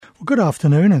Well, good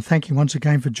afternoon, and thank you once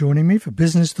again for joining me for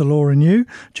Business, the Law and You.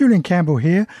 Julian Campbell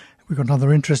here. We've got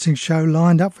another interesting show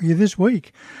lined up for you this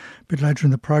week. A bit later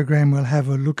in the program, we'll have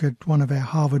a look at one of our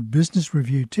Harvard Business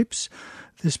Review tips.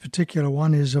 This particular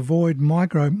one is avoid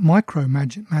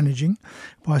micromanaging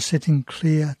by setting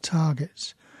clear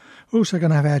targets. We're also going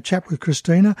to have our chat with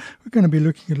Christina. We're going to be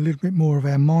looking at a little bit more of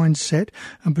our mindset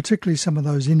and particularly some of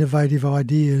those innovative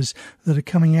ideas that are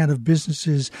coming out of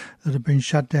businesses that have been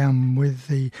shut down with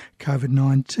the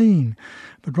COVID-19.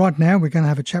 But right now we're going to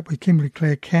have a chat with Kimberly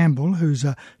Claire Campbell, who's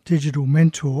a digital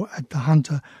mentor at the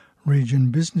Hunter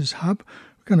Region Business Hub.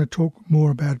 We're going to talk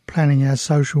more about planning our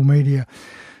social media.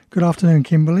 Good afternoon,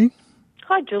 Kimberly.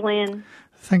 Hi, Julian.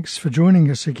 Thanks for joining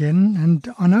us again.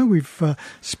 And I know we've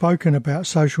spoken about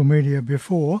social media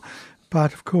before,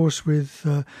 but of course with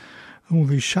all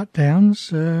these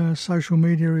shutdowns, social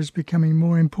media is becoming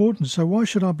more important. So why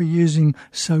should I be using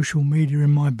social media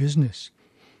in my business?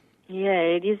 Yeah,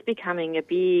 it is becoming a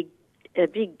big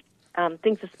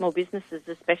thing for small businesses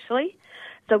especially.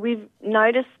 So we've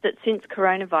noticed that since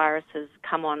coronavirus has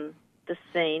come on the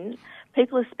scene,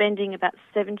 people are spending about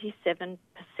 77%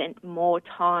 more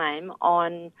time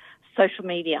on social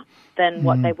media than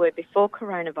what they were before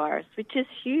coronavirus, which is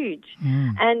huge.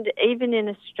 And even in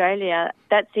Australia,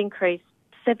 that's increased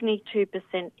 72%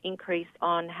 increase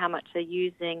on how much they're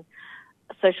using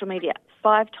social media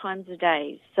 5 times a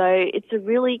day. So it's a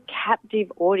really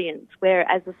captive audience where,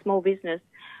 as a small business,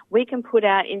 we can put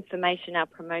our information, our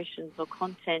promotions or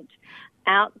content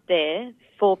out there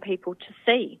for people to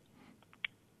see.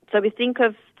 So we think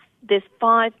of there's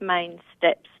 5 main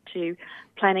steps to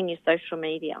planning your social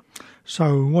media.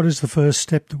 So what is the first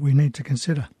step that we need to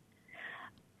consider?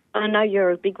 I know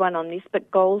you're a big one on this, but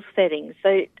goal setting.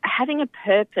 So having a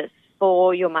purpose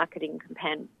for your marketing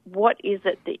campaign. What is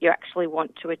it that you actually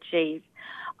want to achieve?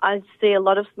 I see a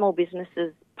lot of small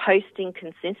businesses posting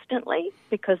consistently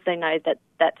because they know that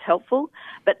that's helpful,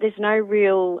 but there's no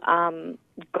real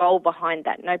goal behind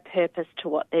that, no purpose to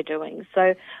what they're doing.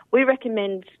 So we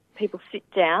recommend people sit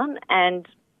down and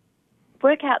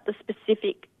work out the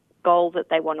specific goal that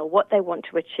they want or what they want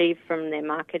to achieve from their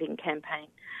marketing campaign.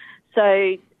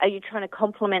 So are you trying to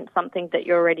complement something that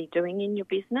you're already doing in your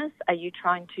business? Are you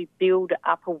trying to build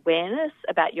up awareness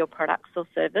about your products or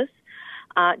service?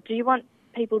 Do you want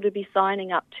people to be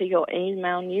signing up to your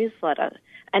email newsletter?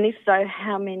 And if so,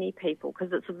 how many people?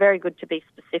 Because it's very good to be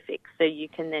specific so you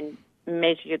can then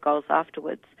measure your goals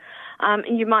afterwards.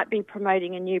 And you might be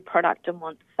promoting a new product and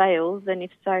want sales, and if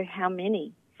so, how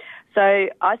many? So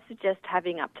I suggest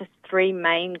having up to 3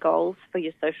 main goals for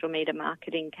your social media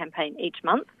marketing campaign each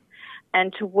month,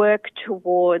 and to work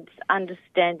towards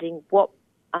understanding what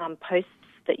posts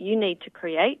that you need to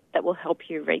create that will help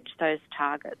you reach those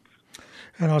targets.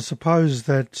 And I suppose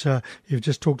that you've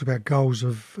just talked about goals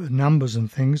of numbers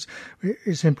and things.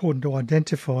 It's important to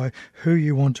identify who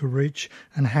you want to reach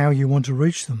and how you want to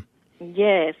reach them.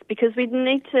 Yes, because we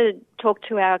need to talk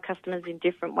to our customers in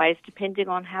different ways depending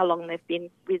on how long they've been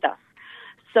with us.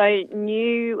 So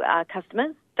new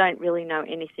customers don't really know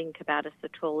anything about us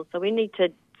at all. So we need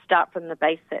to start from the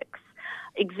basics.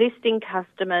 Existing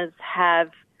customers have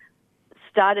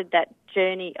started that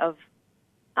journey of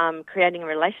creating a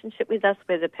relationship with us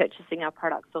where they're purchasing our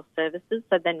products or services,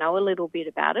 so they know a little bit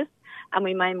about us, and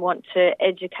we may want to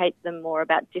educate them more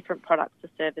about different products or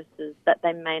services that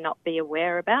they may not be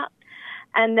aware about.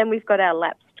 And then we've got our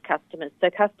lapsed customers, so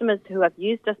customers who have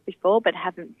used us before but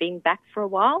haven't been back for a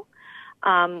while.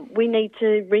 We need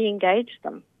to re-engage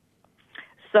them.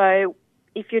 So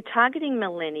if you're targeting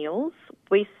millennials,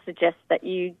 we suggest that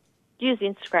you use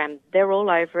Instagram. They're all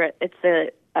over it. It's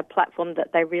a platform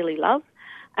that they really love.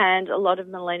 And a lot of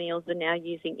millennials are now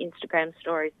using Instagram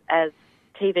stories as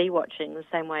TV watching the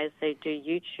same way as they do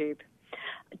YouTube.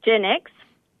 Gen X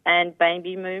and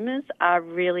baby boomers are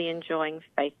really enjoying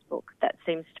Facebook. That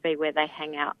seems to be where they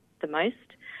hang out the most.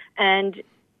 And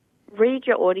read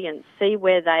your audience, see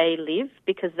where they live,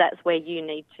 because that's where you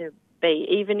need to be.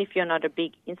 Even if you're not a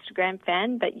big Instagram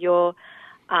fan, but your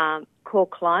core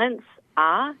clients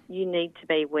are, you need to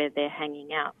be where they're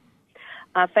hanging out.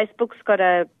 Facebook's got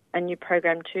a new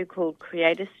program too called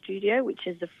Creator Studio, which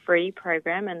is a free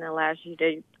program and allows you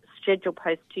to schedule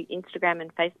posts to Instagram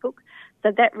and Facebook.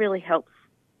 So that really helps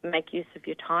make use of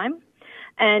your time.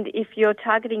 And if you're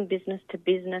targeting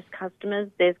business-to-business customers,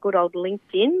 there's good old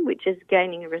LinkedIn, which is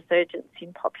gaining a resurgence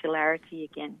in popularity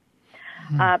again.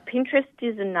 Pinterest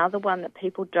is another one that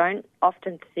people don't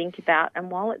often think about, and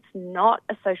while it's not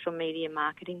a social media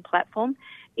marketing platform,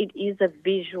 it is a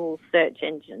visual search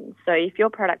engine. So if your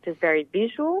product is very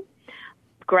visual,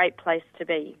 great place to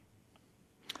be.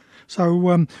 So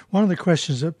one of the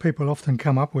questions that people often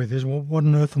come up with is, well, what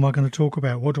on earth am I going to talk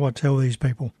about? What do I tell these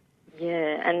people?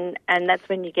 Yeah, and that's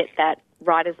when you get that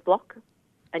writer's block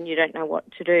and you don't know what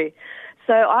to do.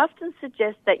 So I often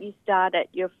suggest that you start at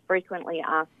your frequently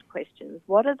asked questions.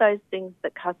 What are those things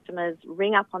that customers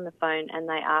ring up on the phone and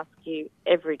they ask you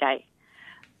every day?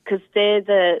 Because they're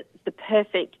the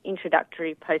perfect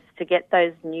introductory posts to get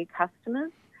those new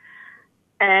customers.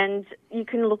 And you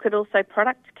can look at also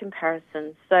product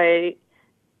comparisons. So,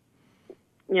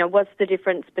 what's the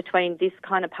difference between this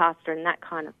kind of pasta and that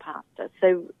kind of pasta?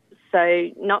 So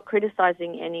not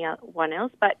criticising anyone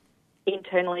else, but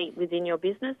internally within your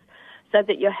business, so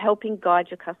that you're helping guide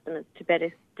your customers to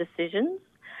better decisions.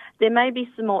 There may be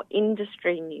some more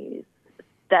industry news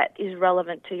that is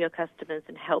relevant to your customers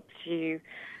and helps you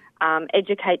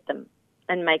educate them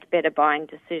and make better buying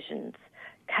decisions.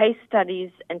 Case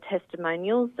studies and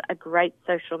testimonials are great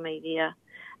social media.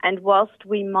 And whilst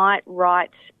we might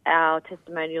write our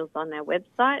testimonials on our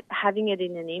website, having it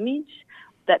in an image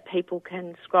that people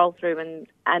can scroll through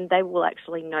and they will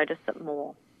actually notice it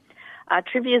more.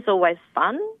 Trivia is always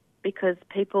fun because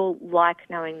people like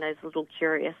knowing those little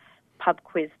curious pub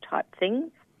quiz type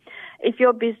things. If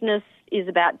your business is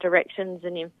about directions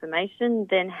and information,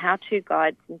 then how-to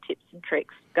guides and tips and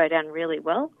tricks go down really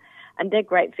well. And they're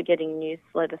great for getting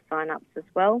newsletter sign-ups as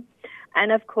well.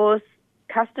 And, of course,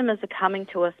 customers are coming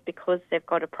to us because they've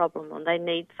got a problem or they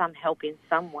need some help in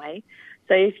some way.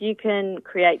 So if you can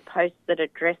create posts that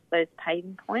address those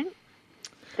pain points,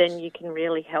 then you can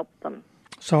really help them.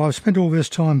 So I've spent all this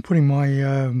time putting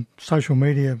my social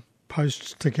media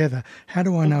posts together. How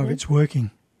do I know if it's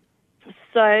working?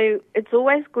 So it's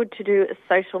always good to do a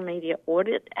social media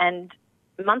audit, and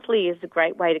monthly is a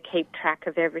great way to keep track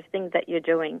of everything that you're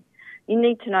doing. You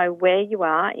need to know where you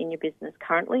are in your business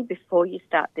currently before you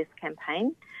start this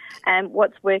campaign and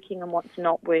what's working and what's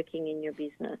not working in your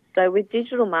business. So with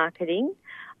digital marketing,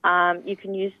 you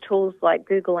can use tools like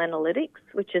Google Analytics,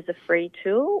 which is a free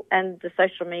tool, and the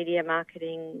social media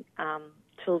marketing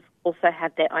tools also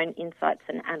have their own insights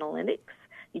and analytics.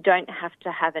 You don't have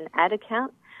to have an ad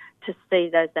account to see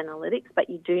those analytics, but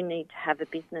you do need to have a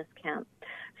business account.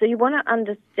 So you want to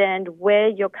understand where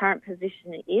your current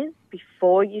position is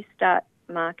before you start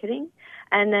marketing,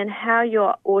 and then how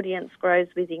your audience grows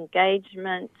with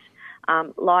engagement,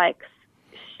 likes,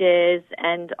 shares,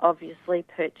 and obviously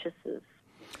purchases.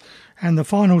 And the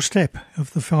final step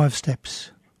of the 5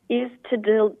 steps is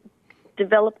to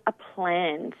develop a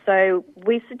plan. So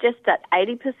we suggest that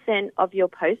 80% of your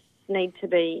posts need to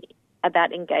be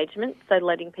about engagement, so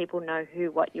letting people know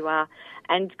who, what you are,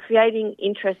 and creating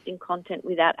interesting content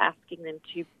without asking them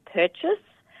to purchase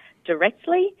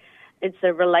directly. It's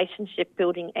a relationship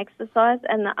building exercise,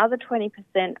 and the other 20%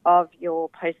 of your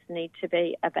posts need to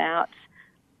be about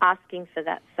asking for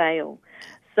that sale.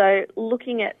 So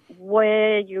looking at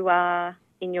where you are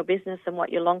in your business and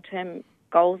what your long-term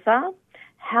goals are,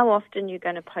 how often you're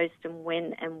going to post and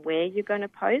when and where you're going to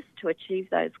post to achieve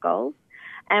those goals,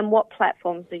 and what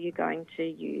platforms are you going to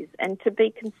use, and to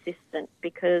be consistent,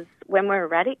 because when we're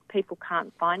erratic, people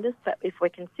can't find us. But if we're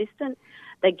consistent,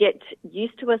 they get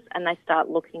used to us and they start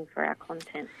looking for our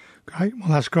content. Great. Well,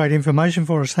 that's great information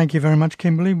for us. Thank you very much,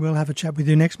 Kimberly. We'll have a chat with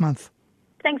you next month.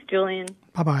 Thanks, Julian.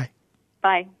 Bye-bye.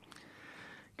 Bye.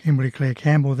 Kimberly Claire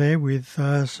Campbell there with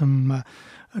some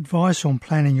advice on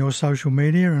planning your social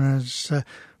media. And as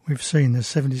we've seen, the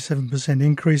 77%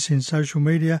 increase in social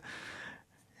media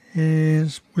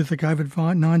is with the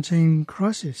COVID-19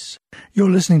 crisis. You're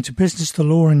listening to Business, the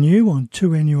Law and You on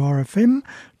 2NURFM.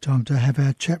 Time to have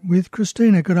our chat with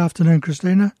Christina. Good afternoon,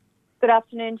 Christina. Good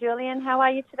afternoon, Julian. How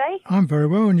are you today? I'm very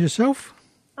well. And yourself?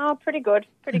 Oh, pretty good.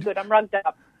 Pretty good. I'm rugged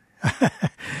up.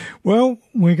 Well,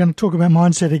 we're going to talk about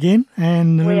mindset again,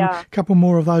 and a couple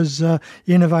more of those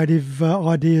innovative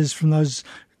ideas from those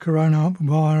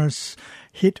coronavirus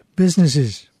hit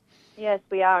businesses. Yes,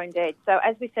 we are indeed. So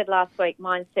as we said last week,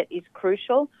 mindset is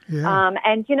crucial. Yeah.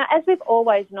 And, as we've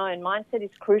always known, mindset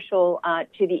is crucial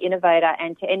to the innovator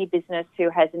and to any business who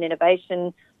has an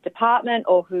innovation department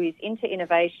or who is into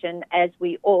innovation, as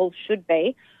we all should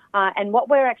be. And what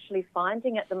we're actually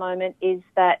finding at the moment is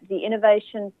that the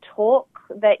innovation talk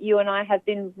that you and I have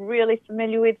been really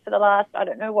familiar with for the last,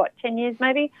 10 years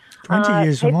maybe? 20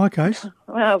 years in my case.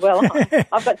 Well,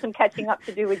 I've got some catching up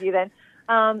to do with you then.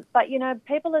 But,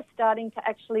 people are starting to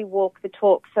actually walk the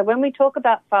talk. So when we talk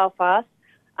about fail fast,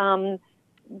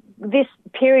 this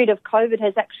period of COVID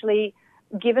has actually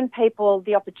given people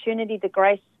the opportunity, the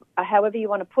grace, however you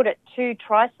want to put it, to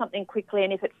try something quickly.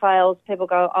 And if it fails, people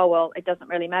go, oh, well, it doesn't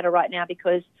really matter right now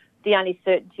because the only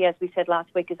certainty, as we said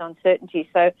last week, is uncertainty.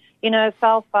 So,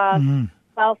 fail fast,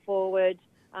 fail forward,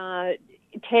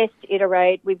 test,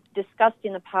 iterate. We've discussed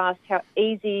in the past how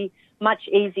much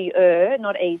easier,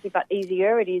 not easy, but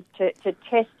easier it is to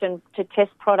test and to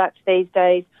test products these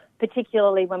days,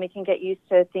 particularly when we can get used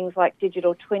to things like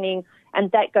digital twinning,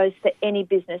 and that goes for any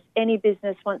business. Any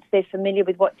business, once they're familiar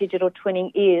with what digital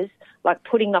twinning is, like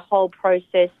putting the whole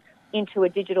process into a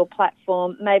digital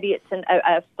platform, maybe it's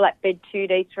a flatbed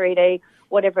 2D, 3D,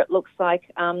 whatever it looks like,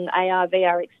 AR,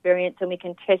 VR experience, and we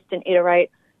can test and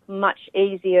iterate much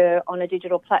easier on a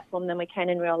digital platform than we can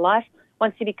in real life.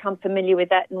 Once you become familiar with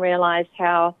that and realise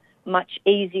how much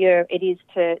easier it is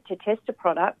to test a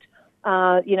product,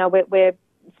 we're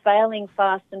failing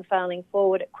fast and failing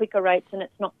forward at quicker rates, and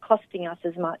it's not costing us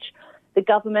as much. The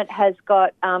government has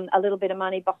got a little bit of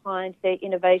money behind their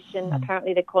innovation.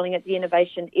 Apparently they're calling it the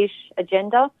Innovation-ish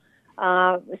agenda.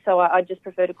 So I just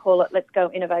prefer to call it Let's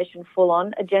Go Innovation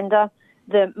Full-On agenda.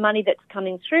 The money that's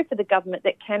coming through for the government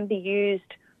that can be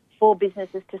used for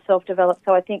businesses to self-develop.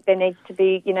 So I think there needs to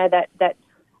be, that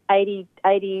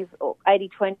 80-20,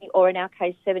 or in our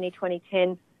case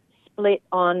 70-20-10 split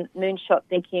on moonshot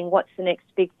thinking. What's the next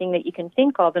big thing that you can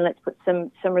think of? And let's put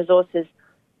some resources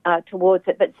towards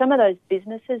it. But some of those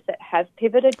businesses that have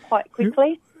pivoted quite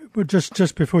quickly. But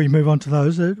just before you move on to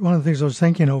those, one of the things I was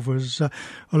thinking of was a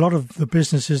lot of the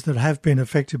businesses that have been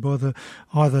affected by the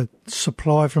either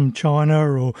supply from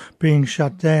China or being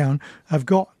shut down have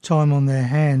got time on their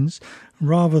hands.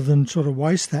 Rather than sort of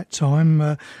waste that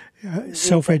time,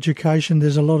 self-education,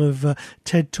 there's a lot of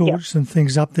TED Talks and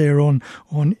things up there on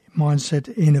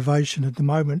mindset innovation at the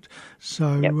moment.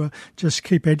 So just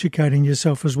keep educating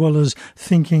yourself as well as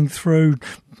thinking through,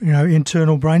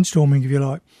 internal brainstorming, if you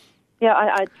like. Yeah,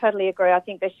 I totally agree. I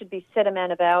think there should be set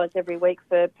amount of hours every week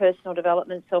for personal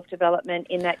development, self-development,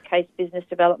 in that case business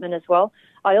development as well.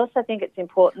 I also think it's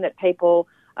important that people,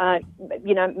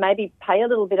 maybe pay a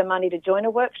little bit of money to join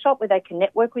a workshop where they can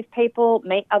network with people,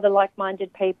 meet other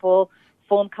like-minded people,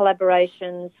 form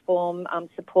collaborations, form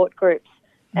support groups.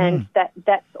 And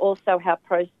that's also how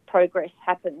progress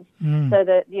happens. So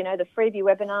the freebie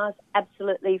webinars,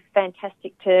 absolutely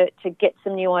fantastic to get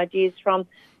some new ideas from.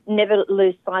 Never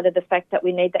lose sight of the fact that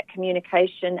we need that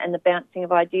communication and the bouncing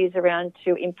of ideas around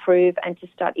to improve and to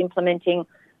start implementing,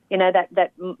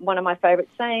 that one of my favourite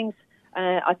sayings,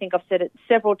 I think I've said it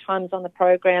several times on the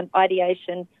program,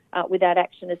 ideation without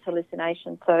action is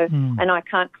hallucination. So, and I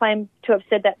can't claim to have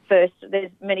said that first.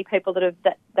 There's many people that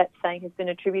that saying has been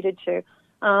attributed to.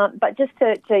 But just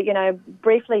to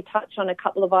briefly touch on a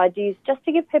couple of ideas, just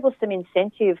to give people some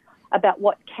incentive about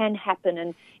what can happen.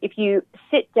 And if you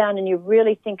sit down and you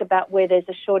really think about where there's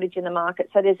a shortage in the market.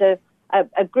 So there's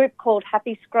a group called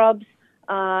Happy Scrubs,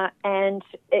 and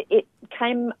it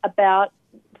came about,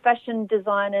 fashion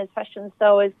designers, fashion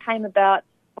sewers came about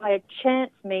by a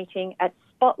chance meeting at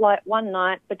Spotlight one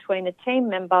night between a team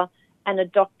member and a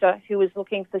doctor who was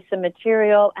looking for some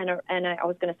material and I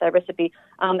was going to say recipe,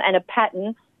 and a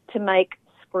pattern to make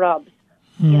scrubs.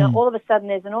 All of a sudden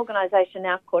there's an organisation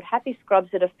now called Happy Scrubs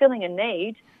that are filling a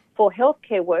need for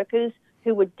healthcare workers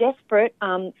who were desperate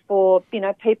for,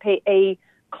 PPE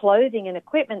clothing and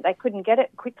equipment. They couldn't get it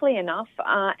quickly enough,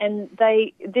 and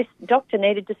this doctor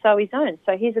needed to sew his own.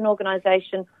 So here's an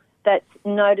organisation that's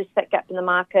noticed that gap in the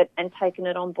market and taken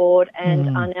it on board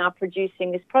and are now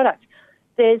producing this product.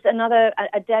 There's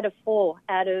a dad of 4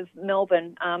 out of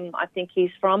Melbourne, I think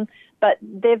he's from, but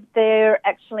they're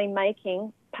actually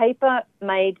making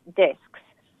paper-made desks.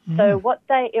 So what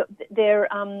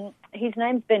his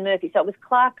name's Ben Murphy. So it was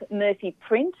Clark Murphy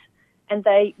Print, and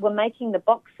they were making the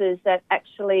boxes that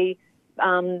actually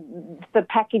for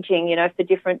packaging, for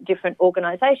different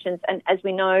organisations. And as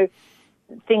we know,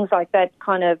 things like that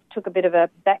kind of took a bit of a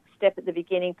back step at the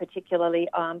beginning, particularly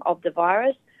of the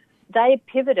virus. They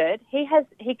pivoted.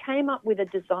 He came up with a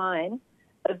design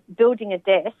of building a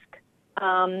desk.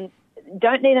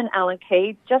 Don't need an Allen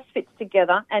key, just fits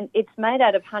together, and it's made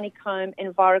out of honeycomb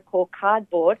Envirocore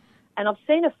cardboard. And I've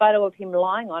seen a photo of him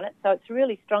lying on it, so it's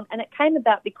really strong. And it came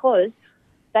about because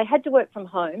they had to work from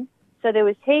home. So there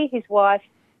was he, his wife,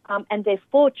 and their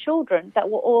 4 children that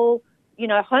were all,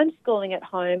 homeschooling at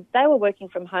home. They were working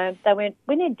from home. They went,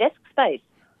 we need desk space.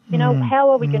 How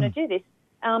are we going to do this?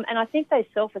 And I think they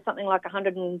sell for something like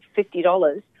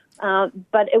 $150.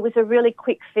 But it was a really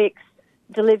quick fix,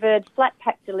 delivered, flat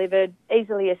pack delivered,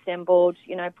 easily assembled,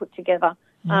 put together.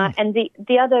 And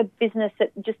the other business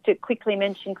that, just to quickly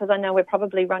mention, because I know we're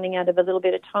probably running out of a little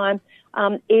bit of time,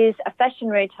 is a fashion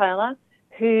retailer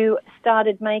who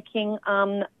started making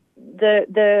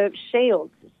the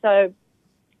shields. So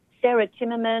Sarah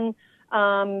Timmerman,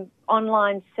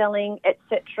 online selling,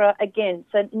 etc. Again,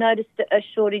 so noticed a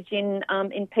shortage in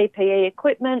PPE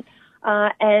equipment.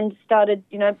 and started,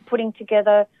 putting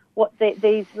together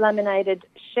these laminated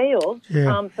shields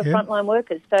for frontline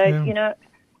workers. So,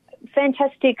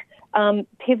 fantastic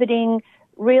pivoting,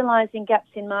 realising gaps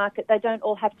in market. They don't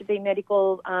all have to be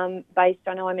medical based.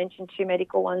 I know I mentioned 2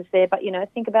 medical ones there, but,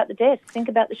 think about the desk, think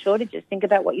about the shortages, think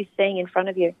about what you're seeing in front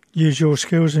of you. Use your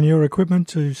skills and your equipment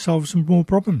to solve some more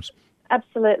problems.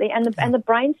 Absolutely. And the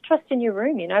brain's trust in your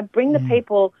room, bring the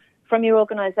people from your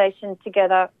organisation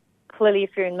together. Clearly,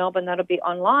 if you're in Melbourne, that'll be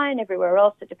online. Everywhere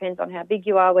else, it depends on how big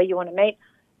you are, where you want to meet.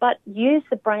 But use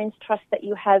the brain's trust that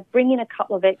you have. Bring in a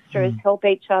couple of extras, help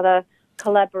each other,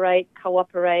 collaborate,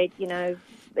 cooperate. It's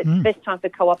the best time for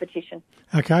co-opetition.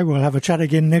 Okay, we'll have a chat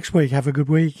again next week. Have a good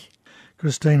week.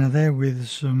 Christina there with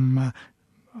some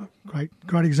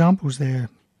great examples there.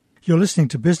 You're listening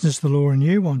to Business, the Law and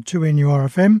You on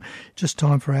 2NURFM. Just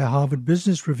time for our Harvard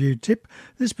Business Review tip.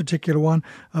 This particular one,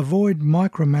 avoid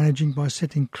micromanaging by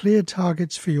setting clear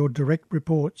targets for your direct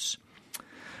reports.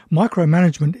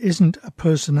 Micromanagement isn't a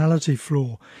personality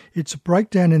flaw. It's a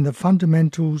breakdown in the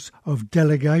fundamentals of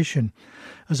delegation.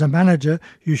 As a manager,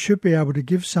 you should be able to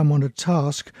give someone a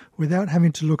task without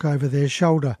having to look over their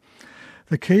shoulder.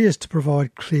 The key is to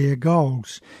provide clear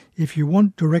goals. If you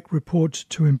want direct reports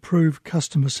to improve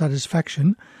customer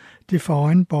satisfaction,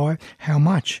 define by how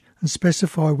much and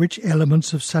specify which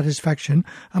elements of satisfaction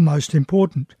are most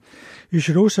important. You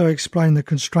should also explain the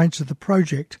constraints of the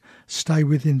project, stay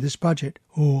within this budget,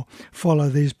 or follow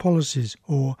these policies,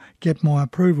 or get my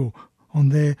approval on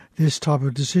this type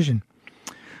of decision.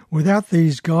 Without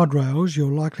these guardrails, you're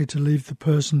likely to leave the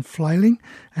person flailing,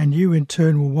 and you in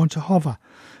turn will want to hover.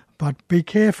 But be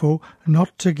careful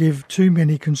not to give too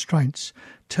many constraints.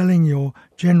 Telling your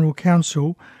general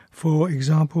counsel, for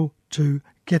example, to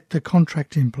get the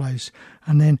contract in place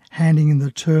and then handing in the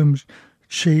terms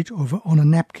sheet on a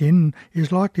napkin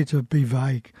is likely to be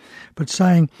vague. But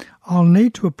saying, I'll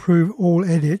need to approve all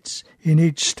edits in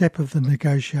each step of the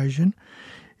negotiation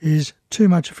is too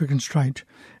much of a constraint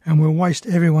and will waste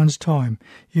everyone's time.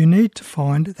 You need to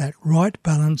find that right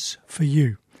balance for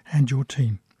you and your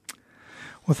team.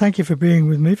 Well, thank you for being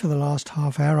with me for the last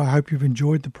half hour. I hope you've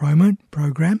enjoyed the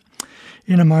program.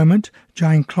 In a moment,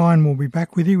 Jane Klein will be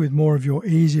back with you with more of your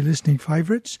easy listening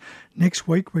favourites. Next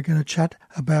week, we're going to chat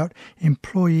about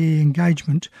employee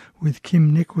engagement with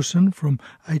Kim Nicholson from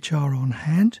HR On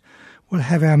Hand. We'll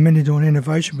have our Minute on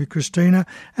Innovation with Christina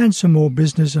and some more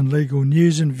business and legal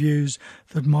news and views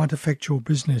that might affect your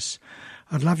business.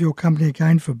 I'd love your company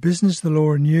again for Business, the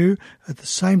Law and You at the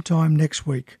same time next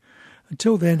week.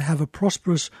 Until then, have a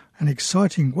prosperous and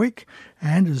exciting week.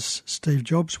 And as Steve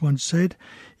Jobs once said,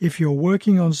 if you're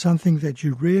working on something that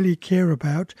you really care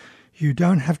about, you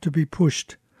don't have to be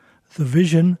pushed. The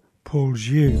vision pulls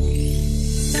you.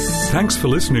 Thanks for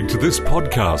listening to this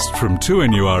podcast from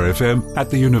 2NURFM at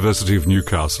the University of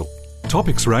Newcastle.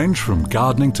 Topics range from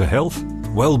gardening to health,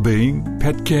 well-being,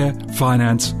 pet care,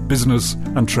 finance, business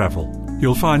and travel.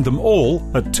 You'll find them all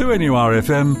at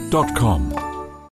 2NURFM.com.